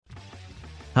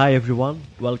Hi everyone,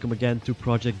 welcome again to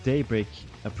Project Daybreak,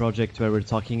 a project where we're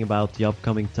talking about the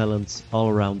upcoming talents all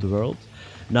around the world.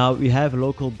 Now we have a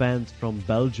local band from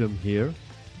Belgium here,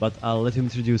 but I'll let him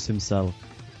introduce himself.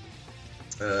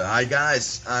 Hi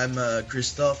guys, I'm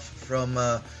Kristof from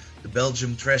the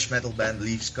Belgium thrash metal band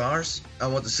Leave Scars. I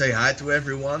want to say hi to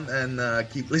everyone and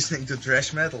keep listening to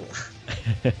thrash metal.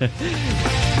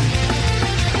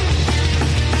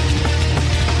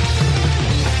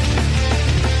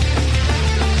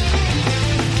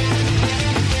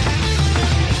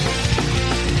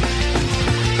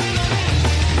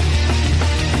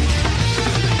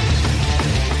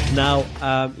 Now,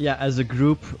 as a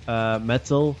group,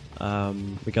 metal,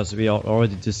 because we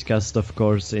already discussed, of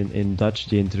course, in Dutch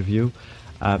the interview,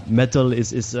 metal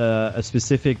is a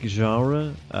specific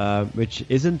genre which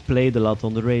isn't played a lot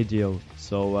on the radio.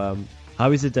 So,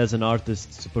 how is it as an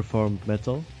artist to perform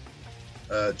metal?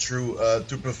 True.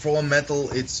 To perform metal,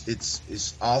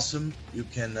 it's awesome. You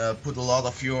can put a lot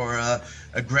of your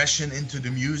aggression into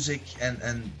the music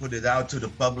and put it out to the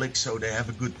public so they have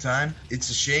a good time. It's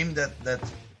a shame that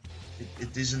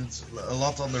it isn't a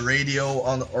lot on the radio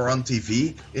or on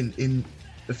TV. In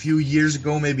a few years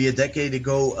ago, maybe a decade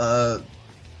ago,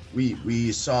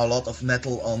 we saw a lot of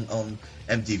metal on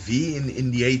MTV. In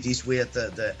the 80s, we had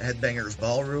the Headbangers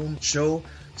Ballroom show.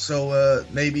 So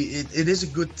maybe it is a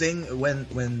good thing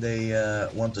when they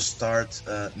want to start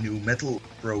new metal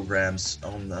programs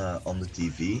on the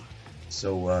TV.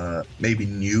 So maybe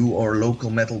new or local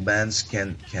metal bands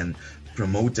can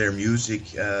promote their music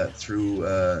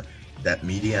through that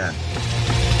media.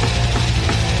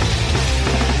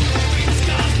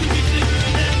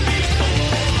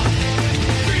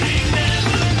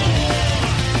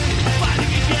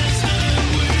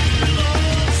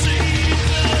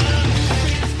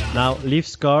 Now, Leave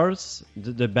Scars,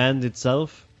 the band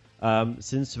itself,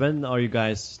 since when are you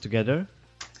guys together?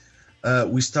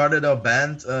 We started our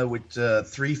band with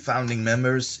 3 founding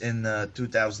members in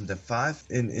 2005.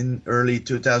 In early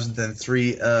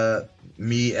 2003,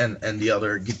 me and the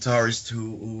other guitarist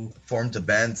who formed the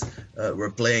band were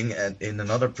playing in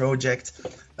another project.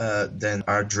 Then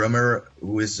our drummer,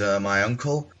 who is my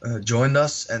uncle, joined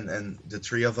us, and the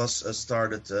 3 of us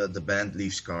started the band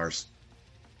Leave Scars.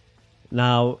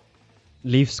 Now,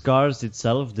 Leave Scars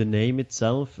itself, the name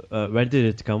itself, where did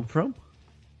it come from?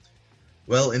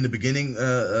 Well, in the beginning,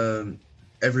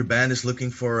 every band is looking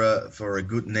for a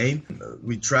good name.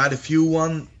 We tried a few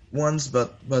ones,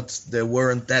 but they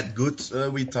weren't that good,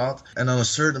 we thought. And on a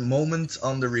certain moment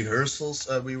on the rehearsals,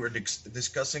 we were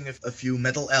discussing a few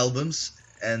metal albums,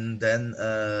 and then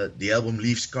the album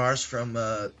Leave Scars from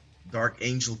Dark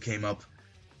Angel came up.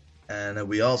 And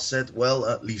we all said,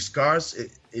 well, Leave Scars,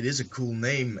 it is a cool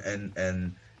name,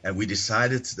 and we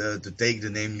decided to take the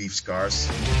name Leave Scars.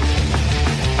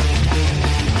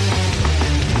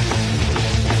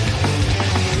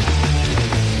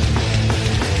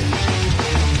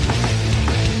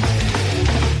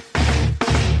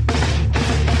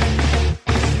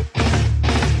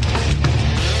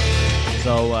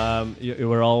 So you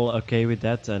were all okay with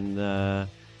that, and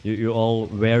you all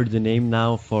wear the name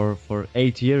now for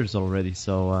 8 years already.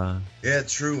 So yeah,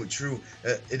 true.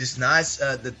 It is nice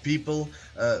that people,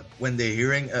 when they're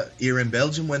hearing here in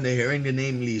Belgium, when they're hearing the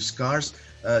name Leave Scars,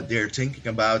 they're thinking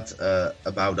about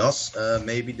us,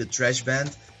 maybe the thrash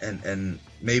band, and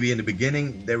maybe in the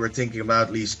beginning they were thinking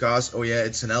about Leave Scars. Oh yeah,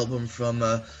 it's an album from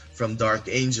Dark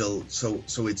Angel.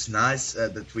 So it's nice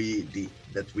that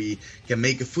we can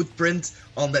make a footprint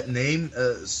on that name,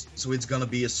 so it's gonna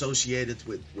be associated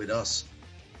with us.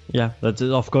 Yeah, that's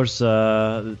of course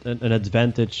an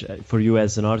advantage for you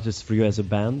as an artist, for you as a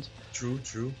band. True.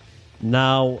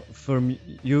 Now, for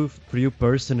you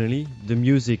personally, the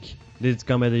music, did it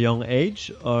come at a young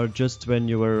age or just when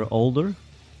you were older?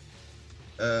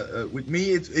 With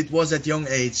me, it was at young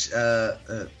age.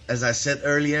 As I said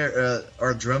earlier,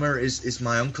 our drummer is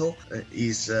my uncle.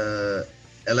 He's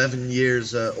 11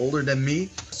 years older than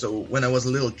me. So when I was a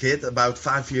little kid, about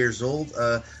 5 years old,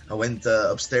 I went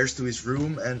upstairs to his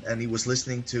room, and he was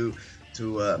listening to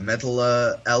metal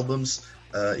albums.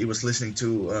 He was listening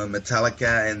to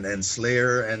Metallica and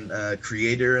Slayer and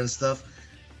Creator and stuff.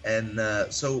 And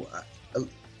so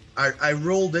I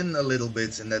rolled in a little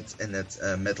bit in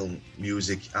that metal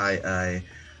music. I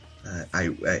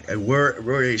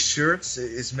wore his shirts,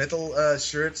 his metal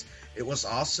shirts. It was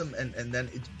awesome, and then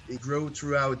it grew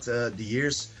throughout the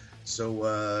years.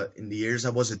 So in the years I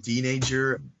was a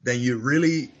teenager, then you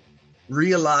really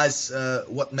realize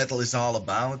what metal is all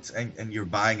about, and you're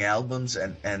buying albums,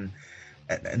 and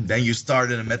then you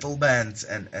started a metal band,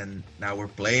 and now we're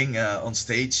playing on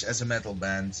stage as a metal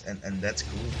band, and that's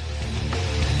cool.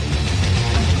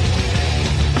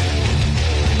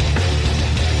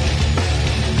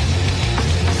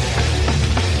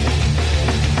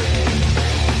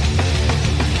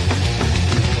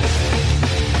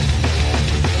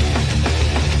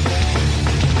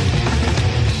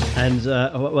 And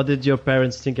what did your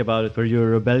parents think about it? Were you a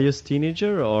rebellious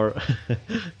teenager, or?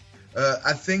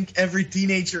 I think every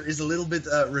teenager is a little bit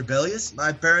rebellious.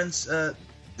 My parents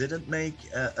didn't make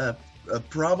a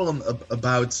problem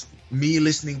about me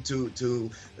listening to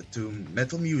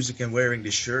metal music and wearing the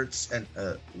shirts and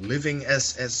living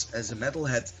as a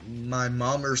metalhead. My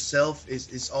mom herself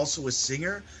is also a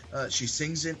singer. She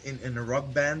sings in a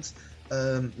rock band.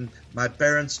 My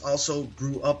parents also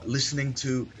grew up listening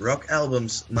to rock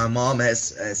albums. My mom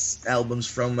has albums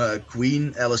from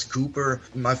Queen, Alice Cooper.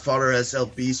 My father has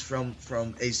LPs from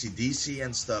AC/DC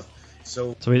and stuff.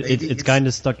 So it's kind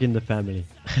of stuck in the family.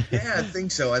 Yeah, I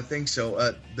think so.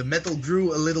 The metal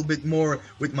grew a little bit more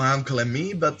with my uncle and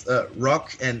me, but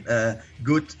rock and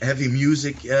good heavy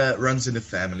music runs in the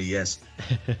family. Yes.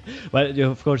 Well,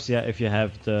 of course, yeah. If you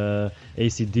have the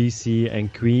AC/DC and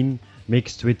Queen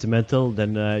mixed with metal,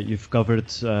 then you've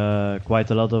covered quite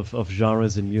a lot of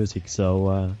genres in music.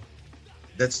 So.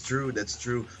 That's true.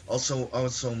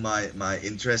 Also, my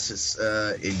interest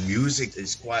in music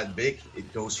is quite big.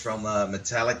 It goes from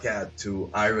Metallica to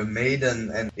Iron Maiden,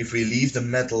 and if we leave the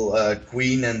metal,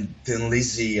 Queen and Thin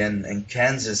Lizzy and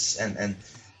Kansas and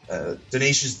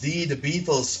Tenacious D, the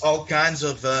Beatles, all kinds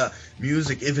of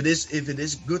music. If it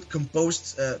is good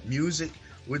composed music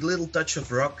with a little touch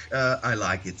of rock, I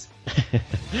like it.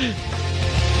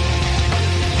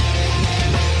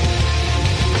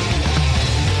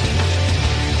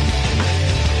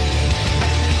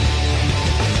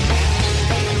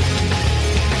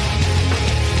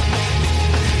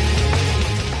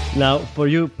 Now, for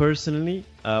you personally,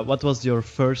 what was your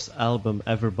first album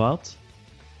ever bought?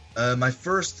 My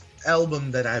first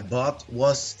album that I bought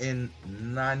was in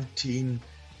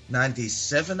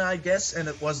 1997, I guess, and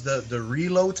it was the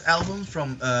Reload album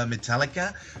from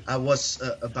Metallica. I was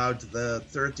about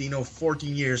 13 or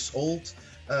 14 years old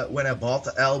when I bought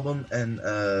the album, and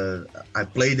I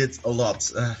played it a lot.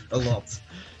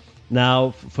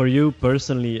 Now, for you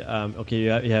personally, okay,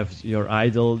 you have your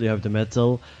idol, you have the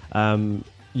metal.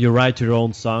 You write your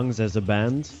own songs as a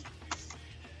band.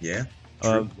 Yeah.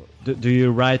 True. Do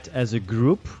you write as a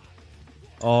group,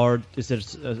 or is there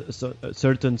a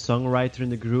certain songwriter in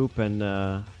the group? And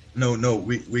No.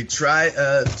 We try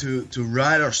to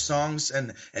write our songs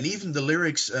and even the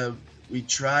lyrics. We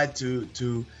try to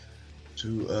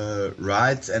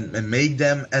write and make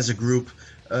them as a group.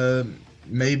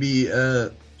 Maybe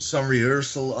some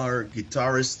rehearsal. Our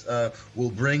guitarist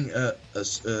will bring a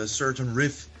certain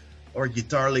riff or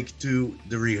guitar lick to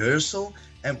the rehearsal,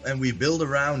 and we build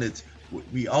around it.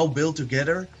 We all build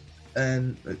together,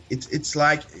 and it's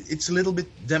like it's a little bit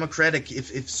democratic.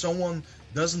 If someone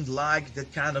doesn't like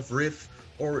that kind of riff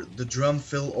or the drum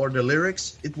fill or the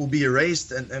lyrics, it will be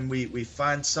erased, and we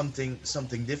find something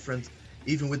different.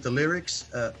 Even with the lyrics,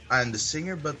 I'm the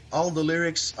singer, but all the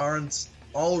lyrics aren't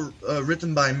all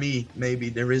written by me. Maybe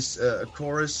there is a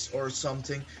chorus or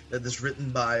something that is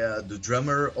written by the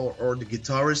drummer or the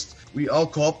guitarist. We all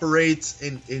cooperate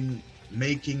in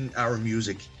making our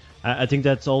music. I think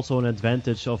that's also an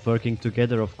advantage of working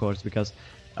together, of course, because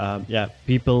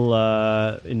people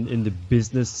in the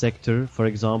business sector, for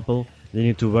example, they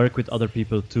need to work with other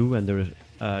people too, and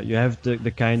you have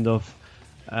the kind of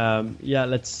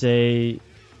let's say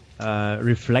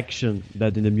reflection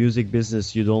that in the music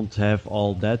business you don't have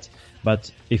all that.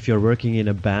 But if you're working in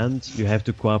a band, you have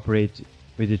to cooperate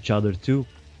with each other too.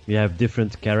 You have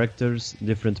different characters,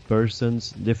 different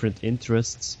persons, different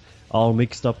interests, all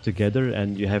mixed up together,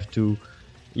 and you have to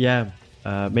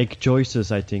make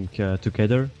choices, I think,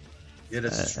 together. Yeah,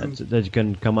 that's true. That you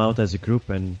can come out as a group.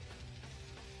 And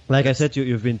like I said,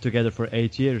 you've been together for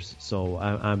 8 years, so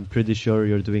I'm pretty sure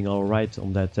you're doing all right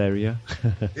on that area.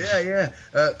 Yeah.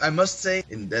 I must say,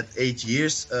 in that 8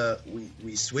 years,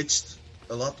 we switched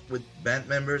a lot with band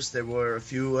members. There were a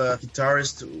few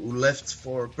guitarists who left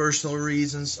for personal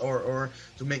reasons or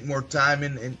to make more time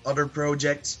in other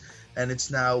projects. And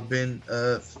it's now been,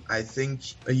 I think,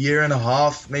 a year and a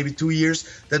half, maybe 2 years,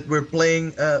 that we're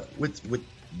playing with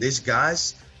these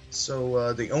guys.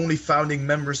 So the only founding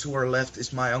members who are left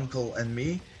is my uncle and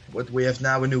me. But we have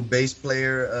now a new bass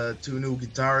player, 2 new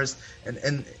guitarists,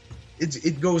 and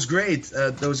it goes great.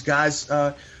 Those guys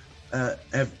have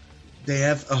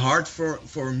a heart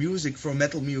for music, for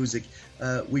metal music.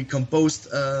 We composed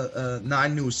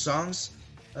 9 new songs.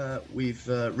 We've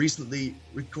recently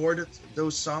recorded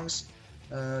those songs.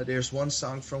 There's one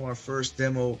song from our first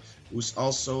demo who's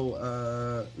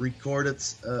also recorded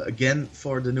again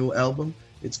for the new album.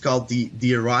 It's called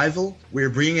The Arrival.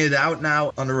 We're bringing it out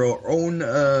now under our own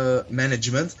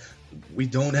management. We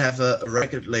don't have a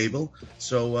record label,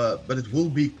 so but it will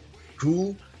be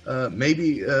cool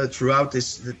maybe throughout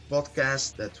the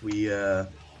podcast that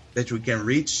we can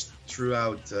reach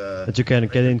throughout. That you can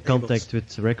get in contact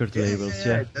with record labels.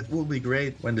 Yeah, that will be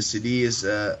great when the CD is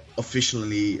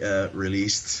officially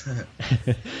released.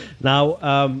 Now,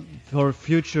 for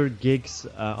future gigs,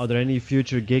 are there any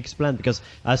future gigs planned? Because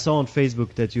I saw on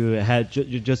Facebook that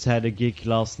you just had a gig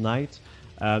last night.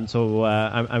 So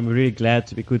I'm really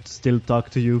glad we could still talk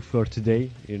to you for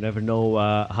today. You never know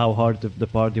how hard the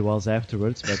party was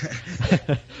afterwards,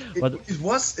 but it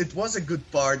was a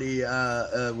good party.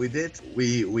 We did.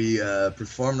 We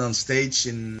performed on stage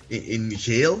in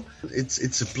Geel.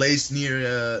 It's a place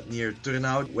near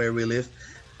Turnhout where we live,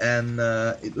 and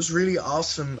it was really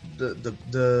awesome.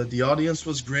 The audience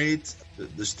was great.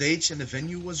 The stage and the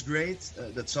venue was great.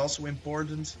 That's also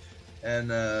important.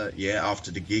 And after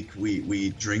the gig,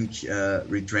 we drank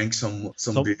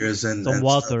some beers and some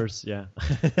waters. Stuff. Yeah,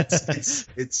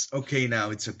 it's okay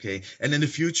now. It's okay. And in the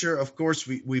future, of course,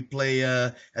 we play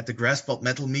at the Graspop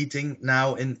Metal Meeting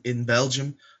now in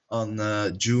Belgium on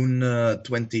June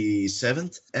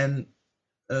 27th, and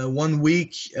 1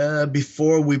 week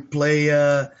before we play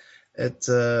at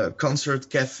Concert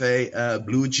Cafe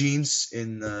Blue Jeans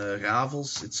in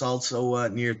Ravels. It's also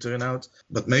near Turnhout.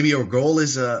 But maybe our goal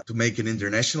is to make an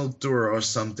international tour or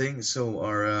something, so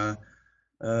our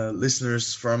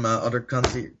listeners from other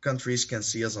countries can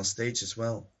see us on stage as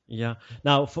well. Yeah.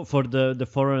 Now, for the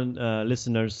foreign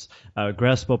listeners,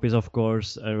 Graspop is of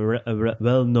course a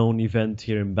well-known event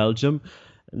here in Belgium.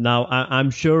 Now,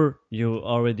 I'm sure you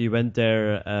already went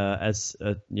there as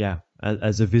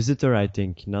a visitor, I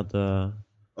think, not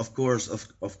Of course.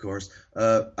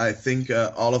 I think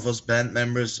all of us band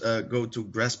members go to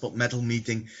Graspop Metal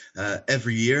Meeting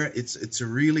every year. It's a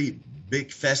really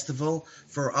big festival.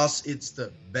 For us, it's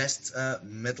the best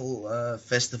metal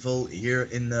festival here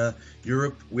in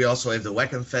Europe. We also have the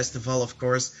Wacken Festival, of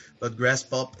course, but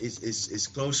Graspop is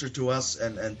closer to us,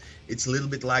 and it's a little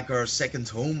bit like our second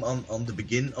home on the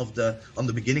beginning of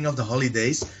the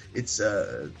holidays.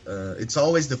 It's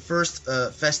always the first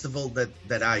festival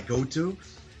that I go to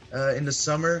in the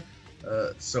summer,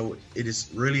 so it is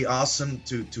really awesome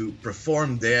to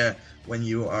perform there when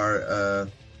you are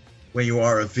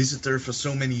a visitor for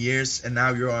so many years, and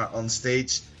now you are on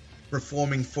stage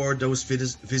performing for those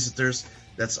visitors.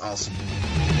 That's awesome.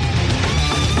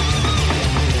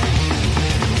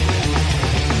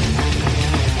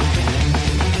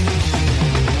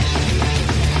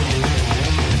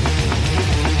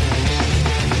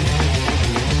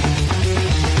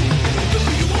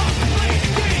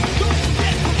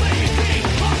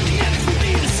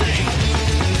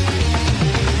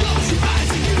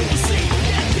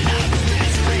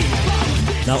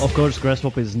 Now, of course,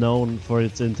 Graspop is known for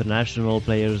its international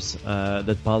players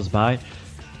that pass by.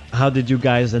 How did you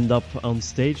guys end up on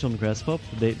stage on Graspop?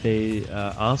 They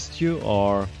asked you,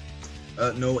 or?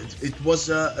 No, it was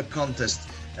a contest.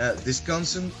 This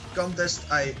contest,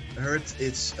 I heard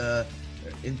it's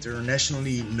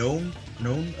internationally known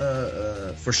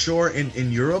for sure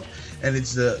in Europe, and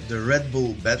it's the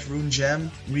Redbull Bedroom Jam.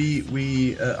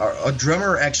 Our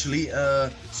drummer actually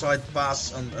saw it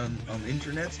pass on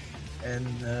internet, and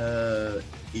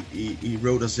he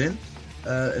wrote us in,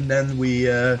 and then we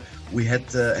had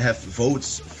to have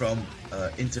votes from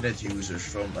internet users,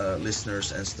 from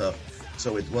listeners and stuff.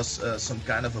 So it was some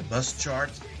kind of a buzz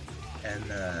chart, and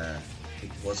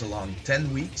it was along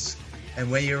 10 weeks. And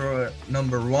when you're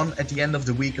number one at the end of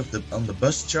the week on the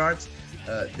buzz chart,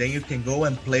 then you can go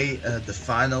and play the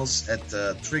finals at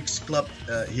Trix Club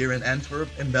here in Antwerp,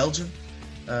 in Belgium.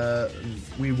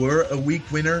 We were a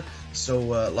week winner, so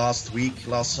last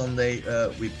Sunday,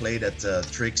 we played at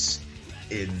Trix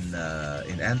in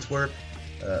Antwerp.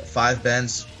 5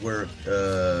 bands were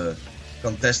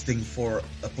contesting for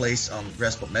a place on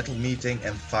Graspop Metal Meeting,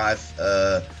 and 5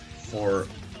 for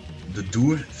the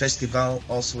Doer Festival,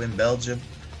 also in Belgium.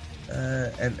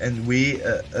 And we,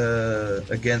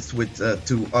 against with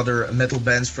 2 other metal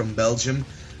bands from Belgium,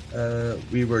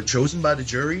 we were chosen by the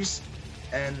juries,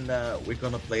 and we're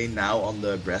gonna play now on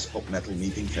the Graspop Metal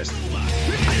Meeting Festival.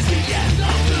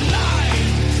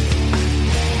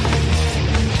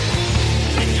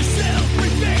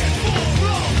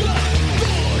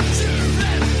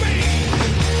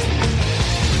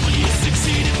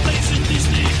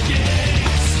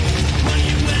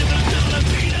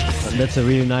 That's a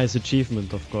really nice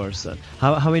achievement, of course.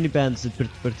 How many bands did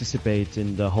participate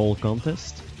in the whole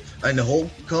contest? In the whole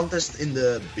contest, in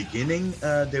the beginning,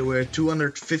 there were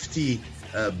 250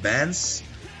 bands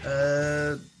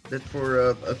that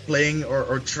were playing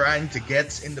or trying to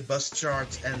get in the buzz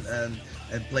chart and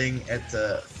playing at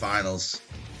finals.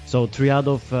 So 3 out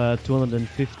of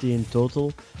 250 in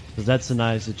total. So that's a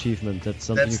nice achievement. That's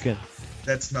something you can.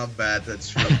 That's not bad. That's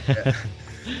true. Yeah.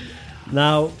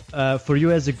 Now, for you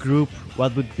as a group,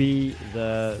 what would be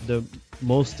the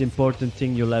most important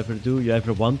thing you'll ever do, you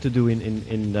ever want to do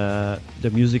in the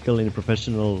musical, in the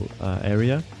professional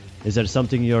area? Is there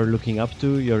something you're looking up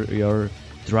to, you're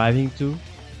driving to?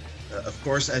 Of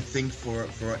course, I think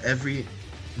for every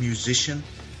musician,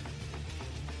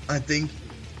 I think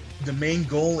the main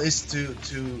goal is to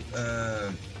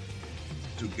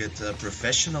get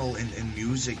professional in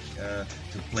music, to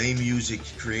play music,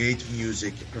 create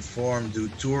music, perform, do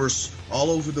tours all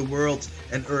over the world,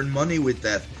 and earn money with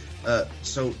that.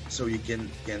 So you can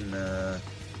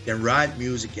write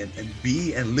music and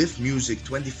be and live music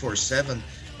 24/7.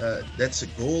 That's a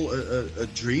goal, a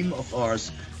dream of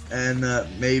ours, and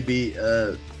maybe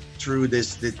through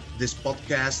this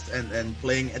podcast and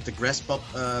playing at the Graspop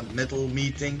metal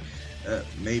meeting,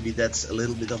 maybe that's a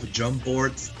little bit of a jump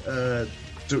board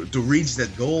to reach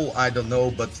that goal. I don't know,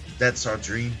 but that's our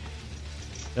dream.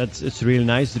 It's a really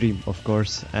nice dream, of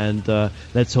course, and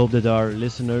let's hope that our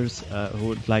listeners who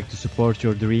would like to support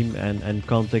your dream and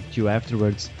contact you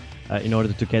afterwards in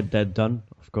order to get that done,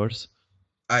 of course.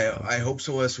 I hope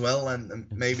so as well, and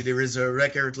maybe there is a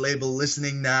record label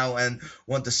listening now and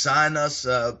want to sign us.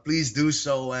 Please do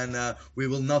so, and we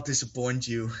will not disappoint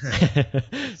you.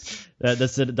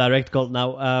 That's a direct call.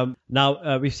 Now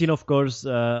we've seen, of course,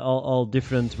 all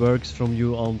different works from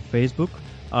you on Facebook.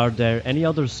 Are there any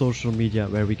other social media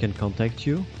where we can contact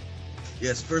you?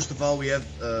 Yes, first of all, we have,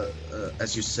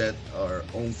 as you said, our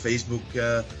own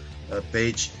Facebook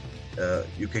page.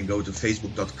 You can go to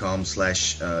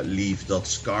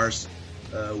facebook.com/leave.scars.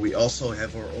 We also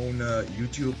have our own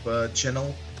YouTube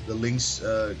channel. The links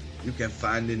you can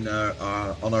find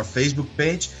on our Facebook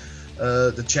page.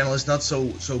 The channel is not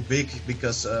so big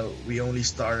because we only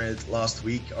started last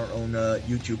week our own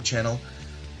YouTube channel.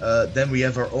 Then we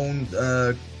have our own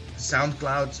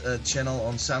SoundCloud channel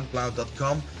on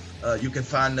soundcloud.com. You can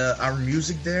find our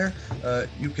music there.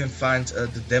 You can find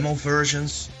the demo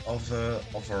versions of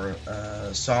our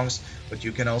songs, but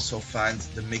you can also find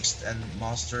the mixed and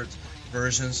mastered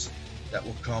versions that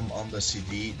will come on the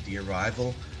CD, The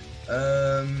Arrival.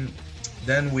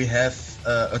 Then we have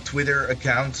a Twitter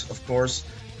account, of course.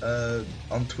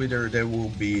 On Twitter there will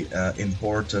be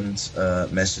important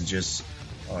messages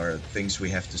or things we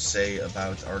have to say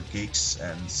about our gigs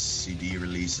and CD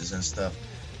releases and stuff.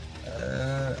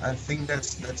 I think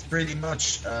that's pretty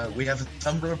much. We have a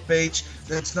Tumblr page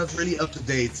that's not really up to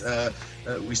date.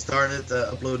 We started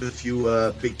uploaded a few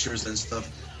pictures and stuff,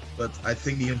 but I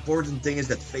think the important thing is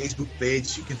that Facebook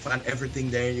page. You can find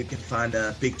everything there. You can find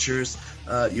pictures.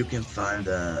 You can find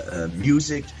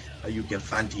music. You can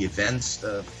find the events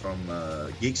from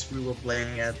gigs we were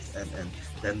playing at, and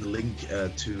then the link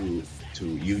to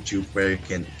YouTube where you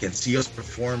can see us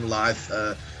perform live.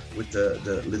 With the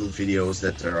little videos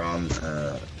that are on,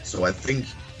 so I think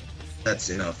that's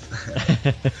enough.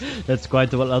 That's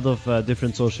quite a lot of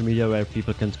different social media where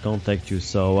people can contact you.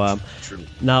 So True.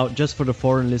 Now, just for the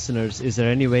foreign listeners, is there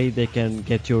any way they can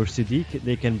get your CD?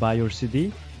 They can buy your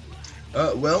CD?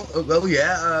 Well,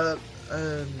 yeah.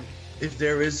 If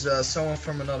there is someone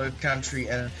from another country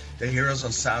and they hear us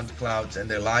on SoundCloud and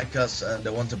they like us and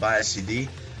they want to buy a CD,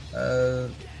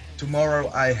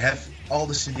 tomorrow I have all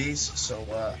the CDs, so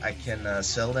I can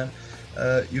sell them.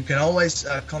 You can always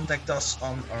contact us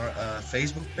on our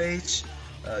Facebook page.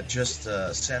 Just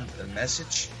send a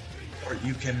message, or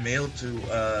you can mail to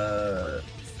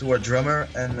our drummer,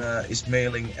 and his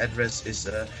mailing address is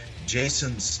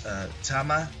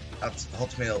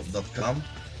jasonstama@hotmail.com.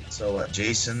 So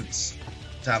Jason's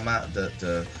Tama,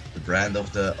 the brand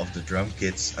of the drum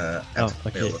kits, at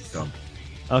hotmail.com.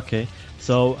 Okay.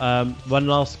 So one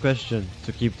last question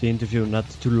to keep the interview not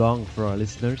too long for our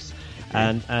listeners,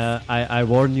 and I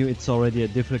warn you, it's already a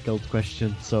difficult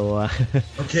question. So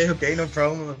okay, no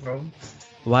problem.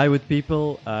 Why would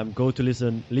people go to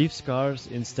listen Leave Scars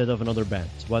instead of another band?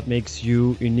 What makes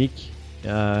you unique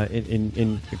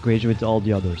in equation with all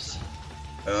the others?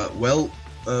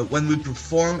 When we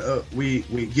perform, we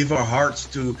give our hearts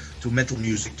to metal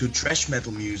music, to thrash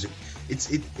metal music.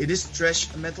 It is thrash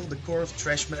metal, the core of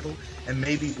thrash metal, and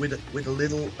maybe with a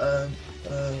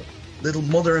little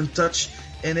modern touch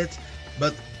in it.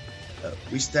 But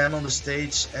we stand on the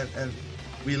stage and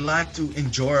we like to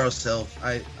enjoy ourselves.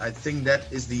 I think that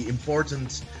is the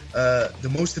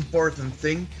most important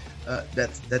thing,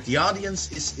 that the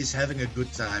audience is having a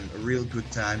good time, a real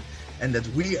good time, and that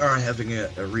we are having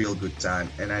a real good time.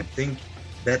 And I think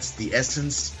that's the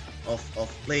essence of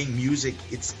playing music.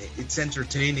 It's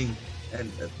entertaining. And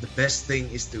the best thing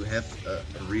is to have a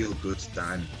real good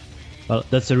time. Well,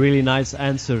 that's a really nice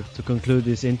answer to conclude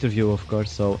this interview, of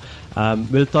course. So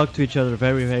we'll talk to each other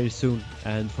very, very soon.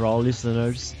 And for all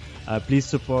listeners, please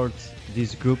support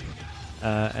this group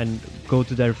and go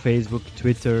to their Facebook,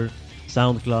 Twitter,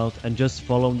 SoundCloud, and just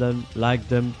follow them, like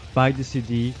them, buy the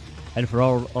CD. And for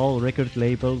all record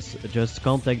labels, just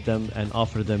contact them and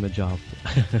offer them a job.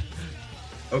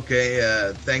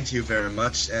 Okay, thank you very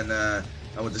much. And I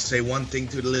want to say one thing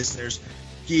to the listeners.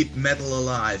 Keep metal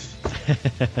alive.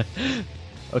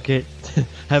 Okay,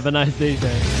 have a nice day,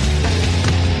 guys.